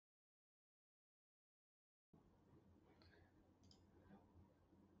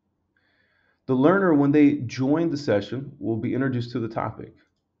The learner, when they join the session, will be introduced to the topic.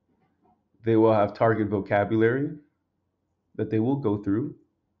 They will have target vocabulary that they will go through,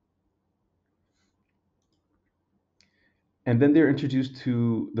 and then they're introduced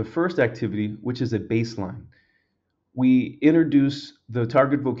to the first activity, which is a baseline. We introduce the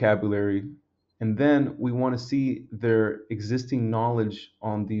target vocabulary, and then we want to see their existing knowledge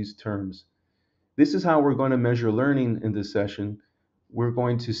on these terms. This is how we're going to measure learning in this session. We're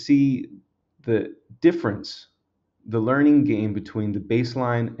going to see the difference, the learning gain between the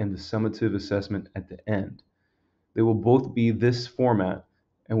baseline and the summative assessment at the end. They will both be this format,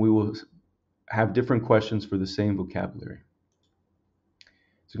 and we will have different questions for the same vocabulary.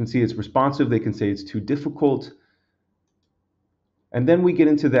 So you can see it's responsive. They can say it's too difficult. And then we get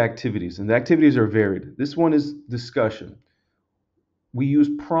into the activities, and the activities are varied. This one is discussion. We use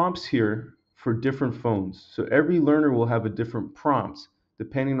prompts here for different phones. So every learner will have a different prompt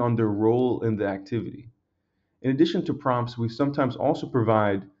depending on their role in the activity. In addition to prompts, we sometimes also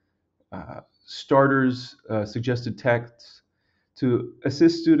provide starters, suggested texts to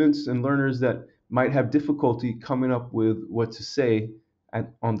assist students and learners that might have difficulty coming up with what to say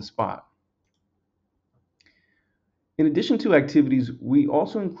on the spot. In addition to activities, we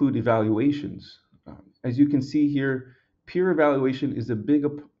also include evaluations. As you can see here, peer evaluation is a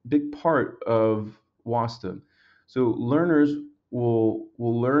big part of Wasta. So learners will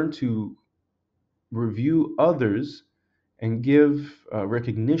learn to review others and give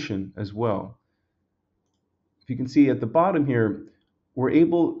recognition as well. If you can see at the bottom here, we're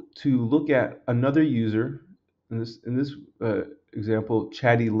able to look at another user, in this example,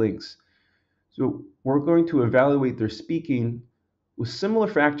 chatty links. So we're going to evaluate their speaking with similar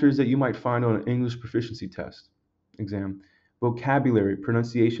factors that you might find on an English proficiency test exam: vocabulary,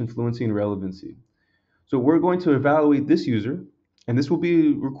 pronunciation, fluency, and relevancy. So we're going to evaluate this user, and this will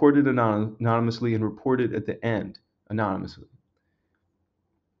be recorded anonymously and reported at the end anonymously.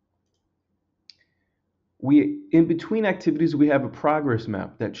 In between activities, we have a progress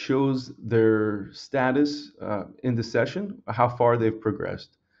map that shows their status in the session, how far they've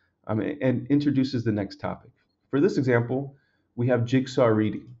progressed, and introduces the next topic. For this example, we have jigsaw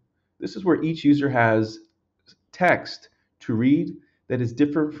reading. This is where each user has text to read that is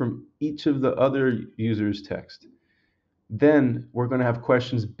different from each of the other users' text. Then we're going to have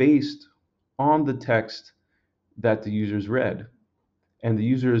questions based on the text that the users read, and the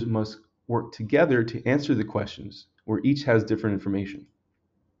users must work together to answer the questions where each has different information.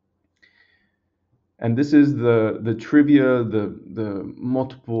 And this is the trivia, the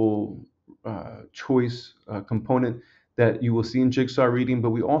multiple choice component that you will see in jigsaw reading. But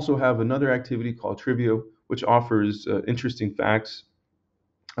we also have another activity called trivia, which offers interesting facts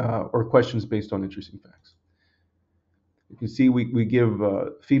or questions based on interesting facts. You can see we give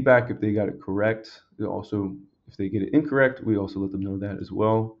feedback if they got it correct. Also, if they get it incorrect, we also let them know that as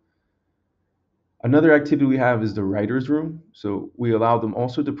well. Another activity we have is the writer's room. So we allow them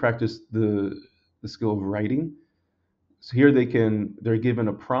also to practice the skill of writing. So here they're given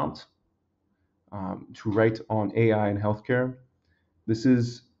a prompt to write on AI and healthcare. This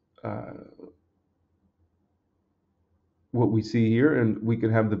is what we see here, and we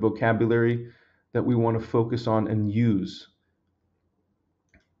can have the vocabulary that we want to focus on and use.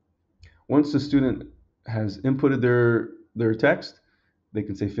 Once the student has inputted their text, they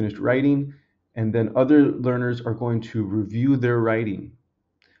can say finished writing, and then other learners are going to review their writing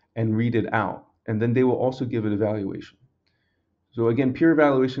and read it out, and then they will also give an evaluation. So again, peer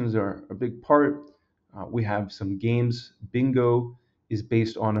evaluations are a big part. We have some games. Bingo is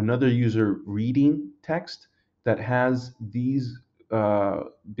based on another user reading text that has these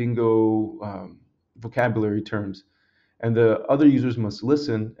bingo vocabulary terms, and the other users must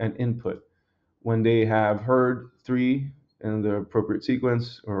listen and input. When they have heard three in the appropriate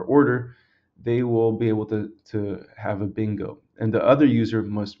sequence or order, they will be able to have a bingo. And the other user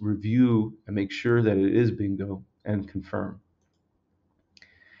must review and make sure that it is bingo and confirm.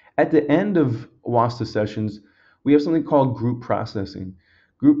 At the end of WASTA sessions, we have something called group processing.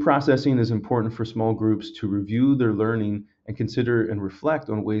 Group processing is important for small groups to review their learning and consider and reflect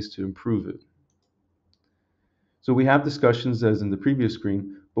on ways to improve it. So we have discussions as in the previous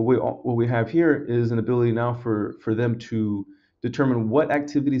screen, but what we have here is an ability now for them to determine what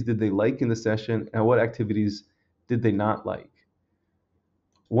activities did they like in the session and what activities did they not like.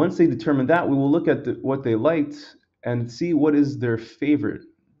 Once they determine that, we will look at what they liked and see what is their favorite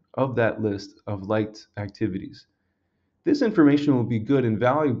of that list of liked activities. This information will be good and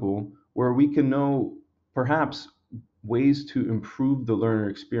valuable where we can know perhaps ways to improve the learner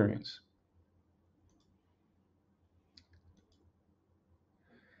experience.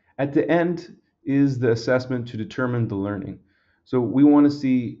 At the end is the assessment to determine the learning. So we want to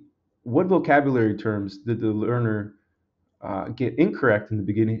see what vocabulary terms did the learner get incorrect in the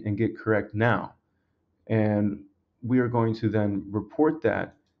beginning and get correct now. And we are going to then report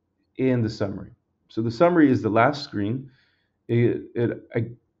that in the summary. So the summary is the last screen. It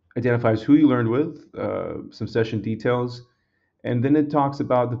identifies who you learned with, some session details, and then it talks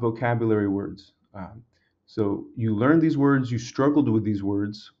about the vocabulary words. So you learned these words, you struggled with these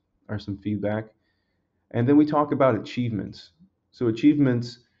words, are some feedback. And then we talk about achievements. So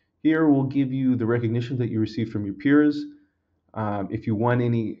achievements here will give you the recognition that you received from your peers. If you won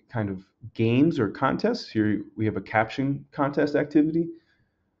any kind of games or contests, here we have a caption contest activity.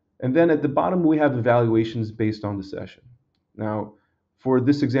 And then at the bottom, we have evaluations based on the session. Now, for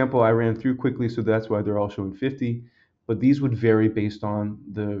this example, I ran through quickly, so that's why they're all showing 50. But these would vary based on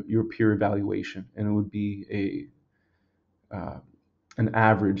your peer evaluation, and it would be an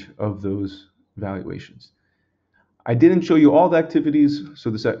average of those evaluations. I didn't show you all the activities, so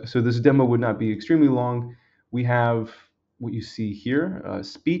this demo would not be extremely long. We have what you see here,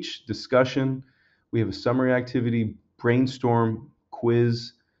 speech, discussion. We have a summary activity, brainstorm,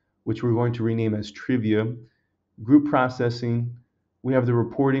 quiz, which we're going to rename as trivia, group processing. We have the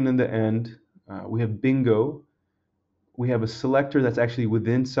reporting in the end. We have bingo. We have a selector that's actually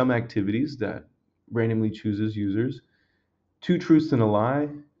within some activities that randomly chooses users. Two truths and a lie,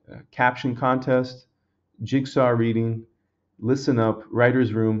 caption contest, jigsaw reading, listen up,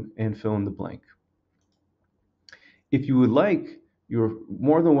 writer's room, and fill in the blank. If you would like, you're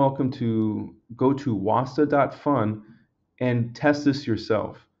more than welcome to go to wasta.fun and test this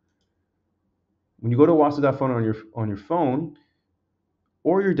yourself. When you go to wasta.fun on your phone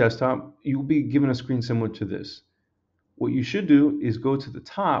or your desktop, you'll be given a screen similar to this. What you should do is go to the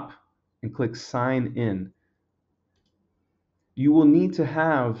top and click sign in. You will need to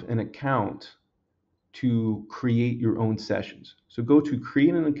have an account to create your own sessions. So go to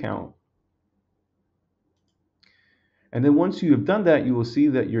create an account. And then once you have done that, you will see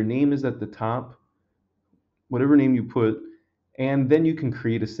that your name is at the top, whatever name you put, and then you can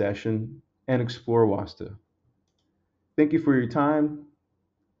create a session and explore Wasta. Thank you for your time.